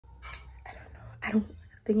don't.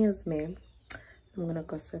 Thing is, man, I'm gonna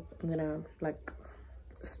gossip. I'm gonna like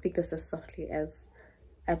speak this as softly as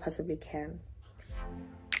I possibly can.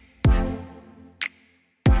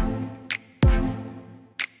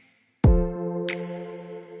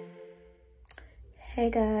 Hey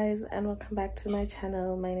guys, and welcome back to my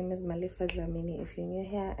channel. My name is Malifa Dlamini. If you're new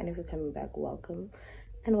here, and if you're coming back, welcome.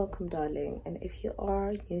 And welcome, darling. And if you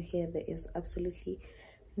are new here, there is absolutely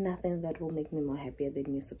nothing that will make me more happier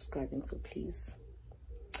than you subscribing, so please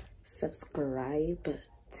subscribe.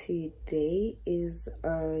 Today is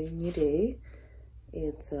a new day.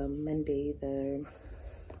 It's Monday.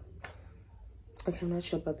 I'm not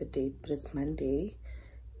sure about the date, but it's Monday,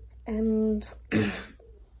 and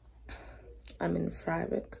I'm in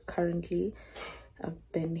Freiburg currently.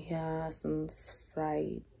 I've been here since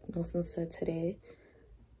Saturday,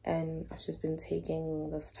 and I've just been taking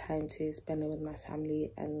this time to spend it with my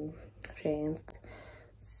family and friends.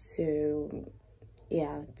 So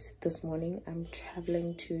yeah, this morning I'm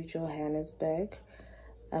traveling to Johannesburg.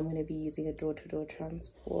 I'm going to be using a door-to-door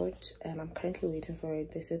transport, and I'm currently waiting for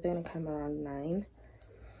it. They said they're going to come around 9.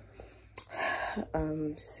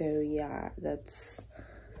 So yeah, that's,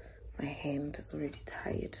 my hand is already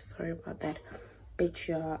tired, sorry about that. But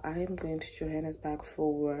yeah, I'm going to Johannesburg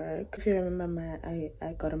for work. If you remember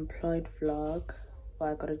I got employed vlog,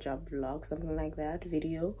 or I got a job vlog, something like that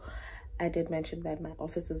video, I did mention that my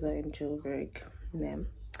offices are in Joburg, and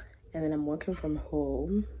then I'm working from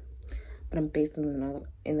home, but I'm based in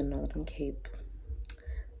the Northern Cape.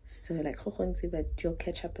 So like, but you'll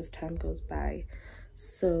catch up as time goes by.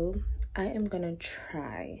 So I am gonna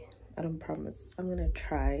try, I don't promise, I'm gonna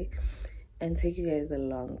try and take you guys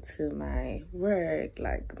along to my work,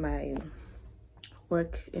 like my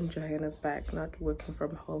work in Johannesburg, not working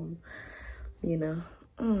from home, you know.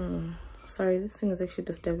 Sorry, this thing is actually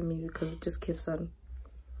disturbing me because it just keeps on.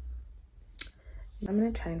 I'm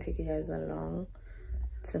gonna try and take you guys along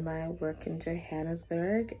to my work in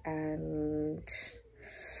Johannesburg, and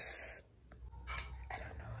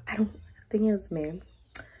I don't thing is, man,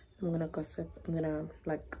 I'm gonna gossip. I'm gonna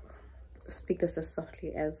like speak this as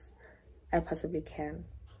softly as I possibly can.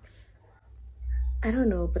 I don't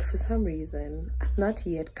know, but for some reason I'm not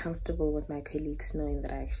yet comfortable with my colleagues knowing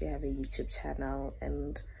that I actually have a YouTube channel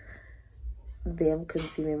and them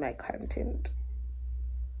consuming my content.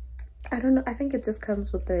 I don't know, I think it just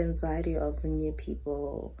comes with the anxiety of new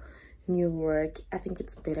people, new work. I think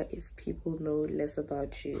it's better if people know less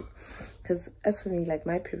about you, because as for me, like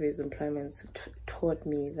my previous employments taught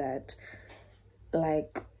me that,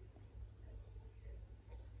 like,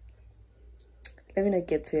 let me not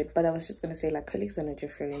get to it, but I was just gonna say, like, colleagues are not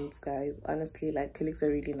your friends, guys. Honestly, like, colleagues are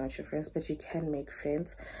really not your friends, but you can make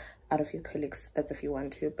friends out of your colleagues. That's if you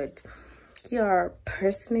want to. But yeah,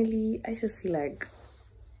 personally, I just feel like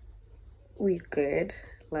we good,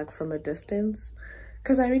 like, from a distance,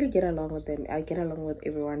 because I really get along with them. I get along with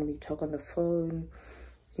everyone. We talk on the phone,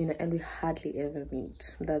 you know, and we hardly ever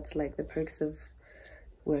meet. That's like the perks of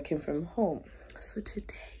working from home. So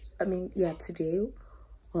today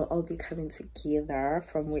we'll all be coming together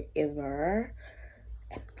from wherever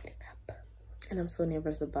and meeting up, and I'm so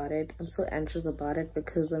nervous about it. I'm so anxious about it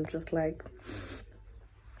because I'm just like,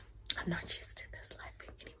 I'm not used to this life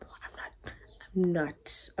thing anymore.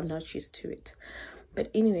 I'm not used to it. But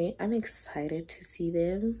anyway, I'm excited to see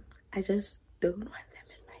them. I just don't want them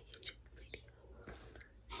in my YouTube video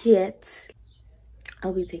yet.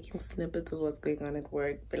 I'll be taking snippets of what's going on at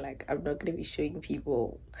work, but like, I'm not gonna be showing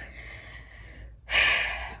people.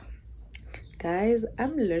 Guys,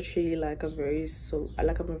 I'm literally like I'm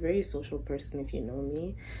a very social person, if you know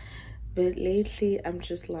me. But lately I'm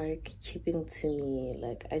just like keeping to me.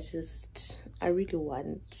 Like, I really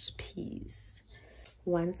want peace.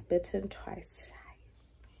 Once bitten, twice shy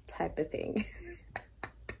type of thing.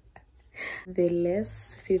 The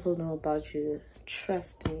less people know about you,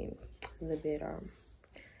 trust me, the better.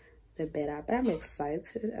 But I'm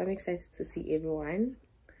excited to see everyone,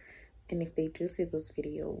 and if they do see this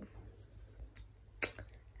video, I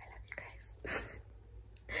love you guys.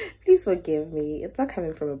 Please forgive me, it's not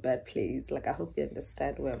coming from a bad place. Like, I hope you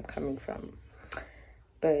understand where I'm coming from.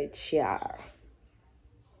 But yeah,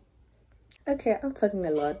 okay, I'm talking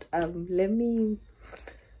a lot. I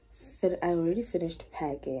already finished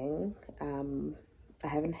packing. I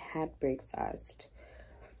haven't had breakfast.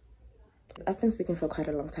 I've been speaking for quite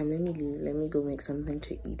a long time. Let me leave. Let me go make something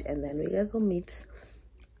to eat, and then we guys will meet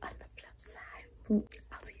on the flip side.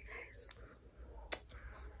 I'll see you guys.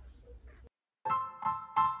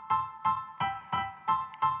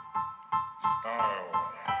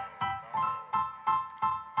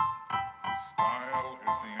 Style is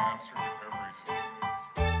the answer to everything.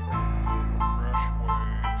 A fresh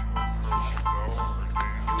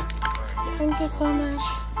Thank you so much.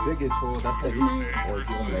 Big is for that's heavy. Or is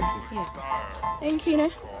it like this? Yeah. Thank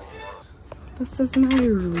you. This is my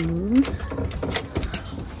room.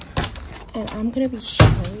 And I'm gonna be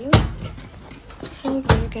showing you. How are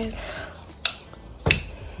you guys?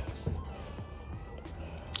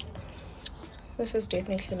 This is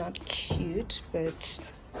definitely not cute, but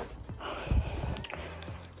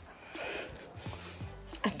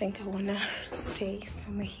I think I wanna stay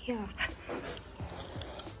somewhere here.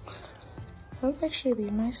 That's actually be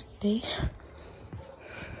nice day.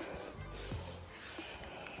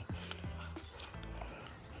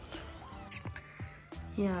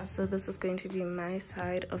 Yeah, so this is going to be my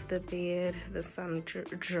side of the bed. There's some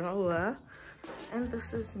drawer, and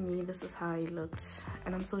this is me. This is how I looked,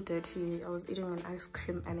 and I'm so dirty. I was eating an ice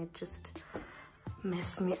cream and it just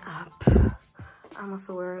messed me up. I'm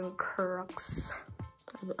also wearing Crocs.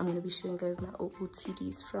 I'm gonna be showing you guys my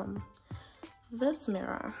OOTDs from this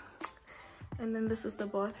mirror. And then this is the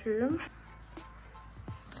bathroom.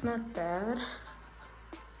 It's not bad.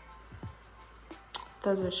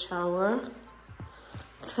 There's a shower,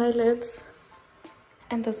 toilet,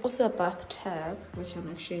 and there's also a bathtub, which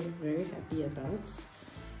I'm actually very happy about.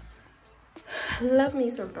 Love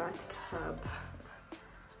me some bathtub.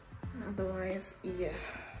 Otherwise, yeah.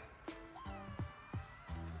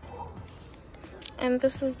 And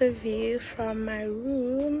this is the view from my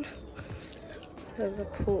room. There's a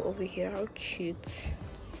pool over here. How cute.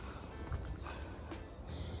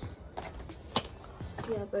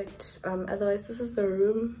 Yeah, but otherwise this is the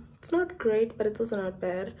room. It's not great, but it's also not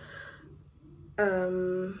bad.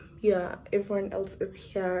 Yeah, everyone else is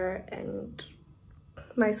here, and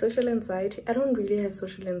my social anxiety, I don't really have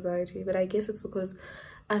social anxiety, but I guess it's because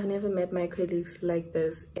I've never met my colleagues like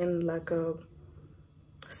this in like a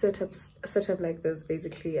setup like this.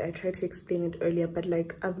 Basically, I tried to explain it earlier, but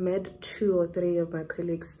like I've met 2 or 3 of my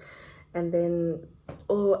colleagues, and then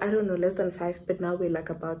I don't know, less than 5, but now we're like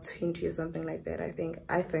about 20 or something like that. I think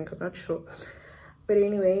I'm not sure, but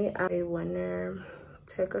anyway, I wanna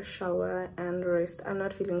take a shower and rest. I'm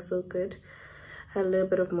not feeling so good. I had a little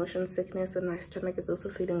bit of motion sickness, and my stomach is also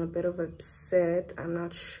feeling a bit of upset. I'm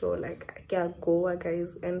not sure, like I can't go,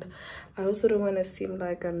 guys, and I also don't want to seem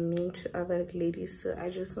like I'm mean to other ladies, so I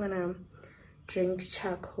just want to drink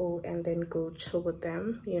charcoal and then go chill with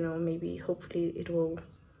them, you know. Maybe hopefully it will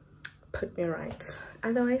put me right.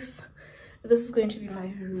 Otherwise, this is going to be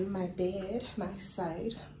my room, my bed, my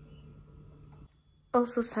side.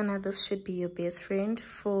 Also, Sana, this should be your best friend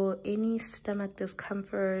for any stomach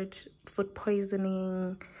discomfort, food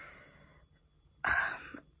poisoning,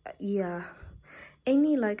 yeah,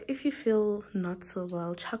 any, like, if you feel not so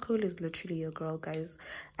well, charcoal is literally your girl, guys.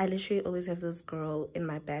 I literally always have this girl in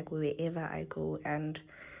my bag wherever I go, and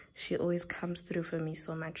she always comes through for me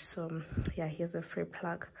so much. So yeah, here's a free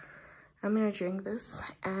plug. I'm gonna drink this,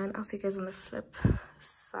 and I'll see you guys on the flip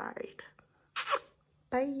side.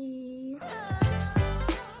 Bye.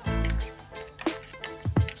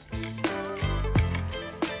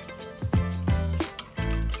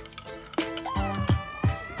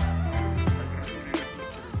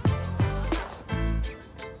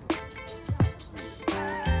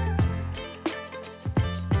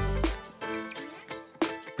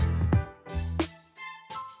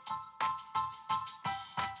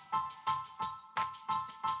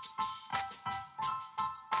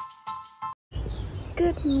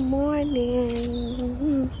 Good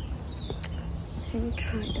morning. Let me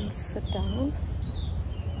try and sit down.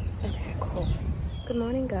 Okay, cool. Good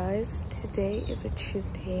morning, guys. Today is a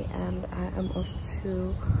Tuesday, and I am off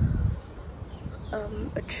to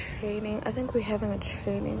a training. I think we're having a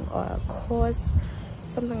training or a course,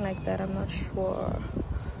 something like that. I'm not sure,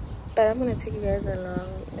 but I'm gonna take you guys along,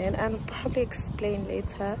 and I'll probably explain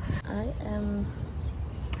later. I am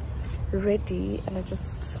ready, and I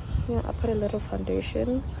just, I put a little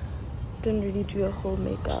foundation, didn't really do a whole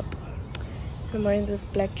makeup. I'm wearing this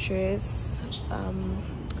black dress,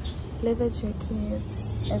 leather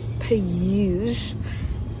jackets as per usual,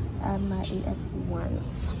 and my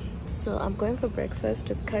AF1s. So I'm going for breakfast.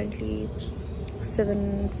 It's currently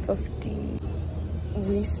 7:50.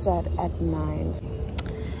 We start at 9.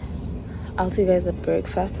 I'll see you guys at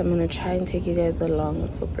breakfast. I'm gonna try and take you guys along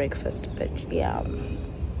for breakfast, but yeah.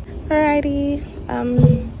 Alrighty,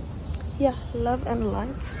 yeah, love and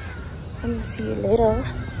light. I'm gonna see you later.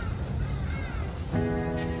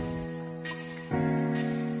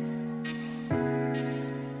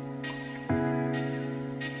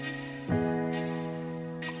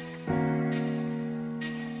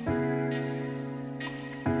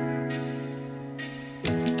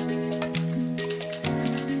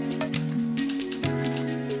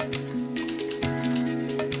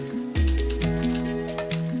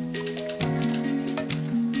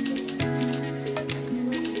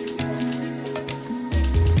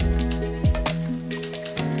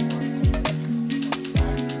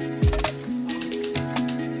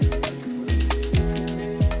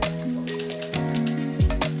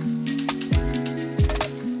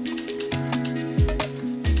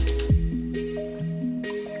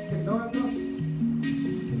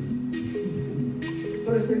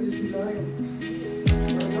 First they just be lying.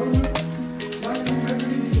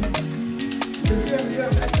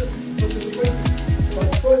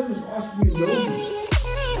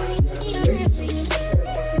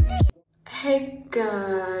 Hey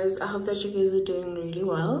guys, I hope that you guys are doing really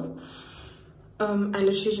well. I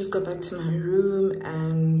literally just got back to my room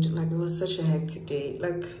and like it was such a hectic day.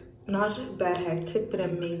 Like not bad hectic, but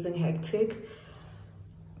amazing hectic.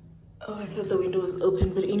 Oh, I thought the window was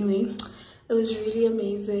open, but anyway, it was really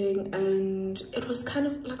amazing and it was kind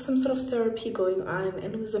of like some sort of therapy going on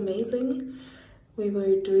and it was amazing. We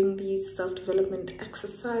were doing these self-development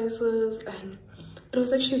exercises and it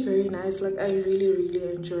was actually very nice. Like I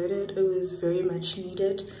really enjoyed it. It was very much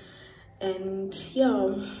needed. And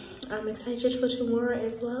yeah, I'm excited for tomorrow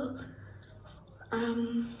as well.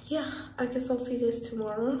 Yeah, I guess I'll see you guys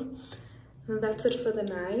tomorrow. And that's it for the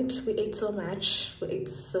night. We ate so much. We ate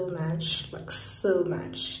so much, like so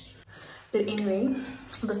much. But anyway,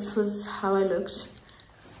 this was how I looked.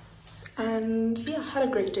 And yeah, had a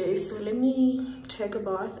great day. So let me take a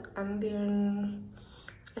bath and then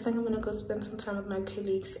I think I'm gonna go spend some time with my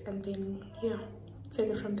colleagues and then yeah, take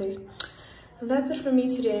it from there. And that's it for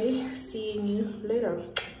me today. Seeing you later.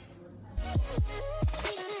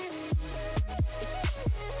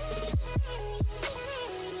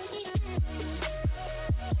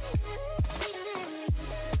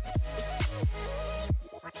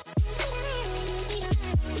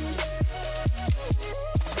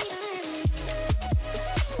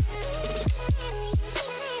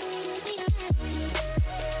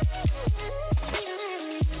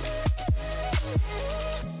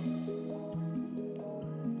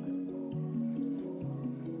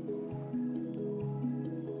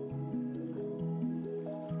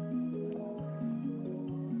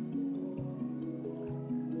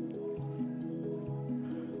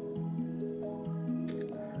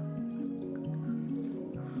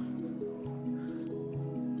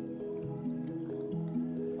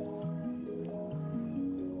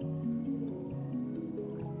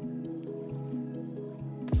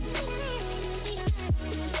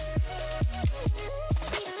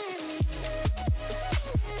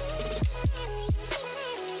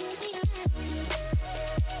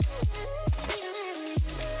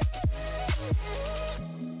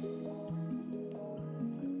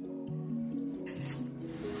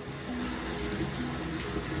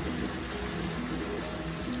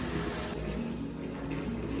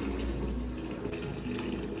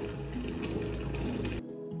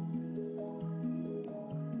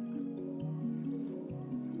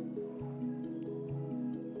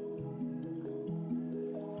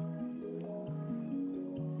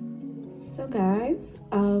 So guys,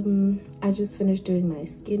 I just finished doing my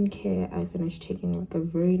skincare. I finished taking like a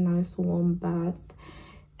very nice warm bath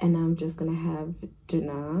and I'm just gonna have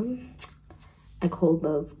dinner. I call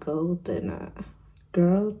those girl dinner.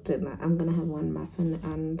 I'm gonna have one muffin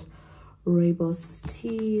and rooibos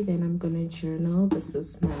tea. Then I'm gonna journal. This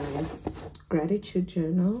is my gratitude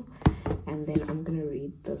journal, and then I'm gonna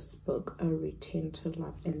read this book, A Return to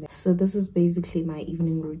Love. And so this is basically my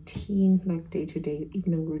evening routine, like day-to-day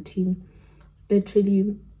evening routine.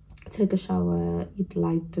 Literally take a shower, eat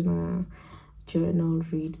light dinner, journal,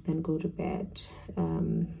 read, then go to bed.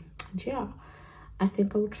 Yeah, I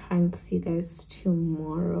think I'll try and see you guys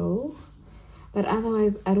tomorrow, but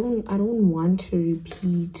otherwise I don't want to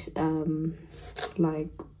repeat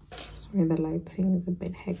like, sorry, the lighting is a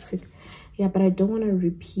bit hectic. Yeah, but I don't want to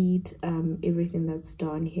repeat everything that's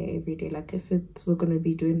done here every day. Like if we're gonna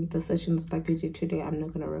be doing the sessions like we did today, I'm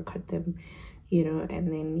not gonna record them, you know. And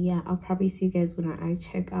then yeah, I'll probably see you guys when I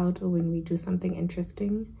check out or when we do something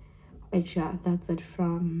interesting. But yeah, that's it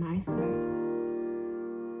from my side.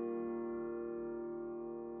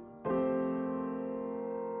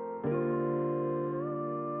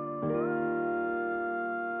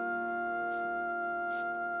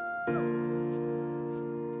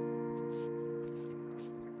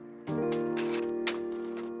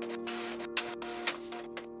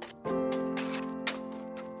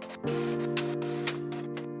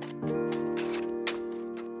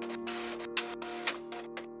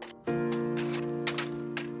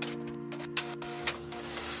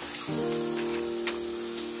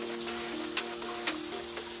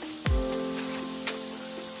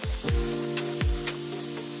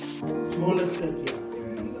 Smaller step here.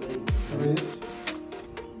 3,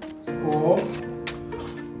 4,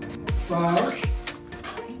 5,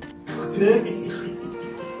 6,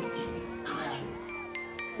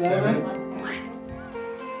 7,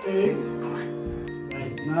 8,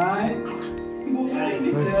 9,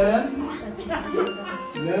 10,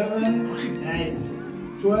 11,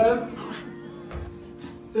 12,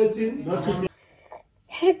 13.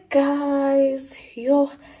 Hey guys,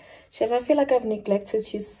 yo, Chef, I feel like I've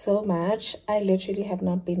neglected you so much. I literally have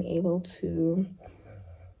not been able to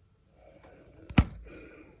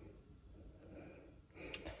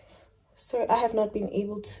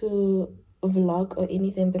vlog or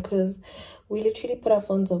anything because we literally put our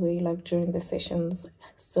phones away like during the sessions.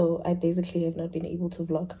 So I basically have not been able to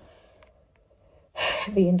vlog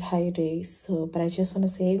the entire day. So, but I just want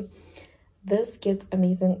to say this gets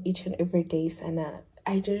amazing each and every day, Sana.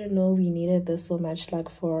 I didn't know we needed this so much. Like,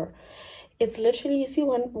 for it's literally, you see,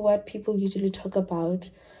 what people usually talk about,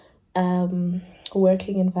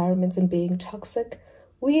 working environments and being toxic.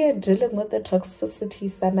 We are dealing with the toxicity,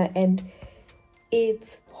 Sana, and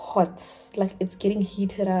it's hot. Like, it's getting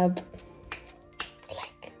heated up.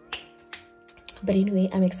 Like, but anyway,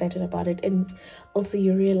 I'm excited about it. And also,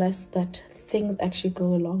 you realize that things actually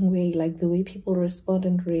go a long way. Like, the way people respond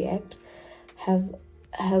and react has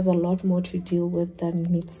a lot more to deal with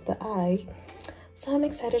than meets the eye. So I'm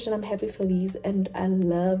excited and I'm happy for these, and I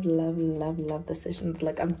love the sessions.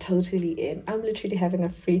 Like, I'm totally in. I'm literally having a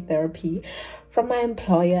free therapy from my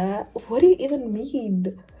employer. What do you even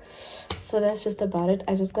mean? So that's just about it.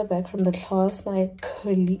 I just got back from the class. My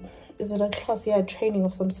colleague, is it a class? Yeah, training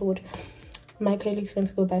of some sort. My colleagues went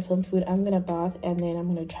to go buy some food. I'm gonna bath and then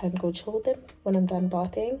I'm gonna try and go chill with them when I'm done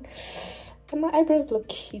bathing. And my eyebrows look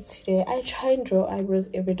cute today. I try and draw eyebrows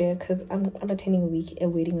every day because I'm attending a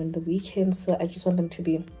wedding on the weekend, so I just want them to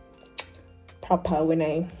be proper when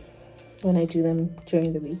I do them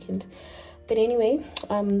during the weekend. But anyway,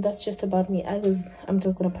 that's just about me. I'm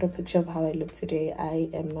just gonna put a picture of how I look today. I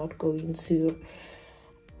am not going to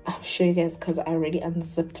show you guys because I already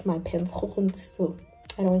unzipped my pants, so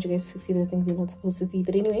I don't want you guys to see the things you're not supposed to see.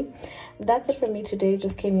 But anyway, that's it for me today.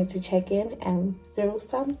 Just came here to check in and throw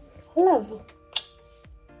some love.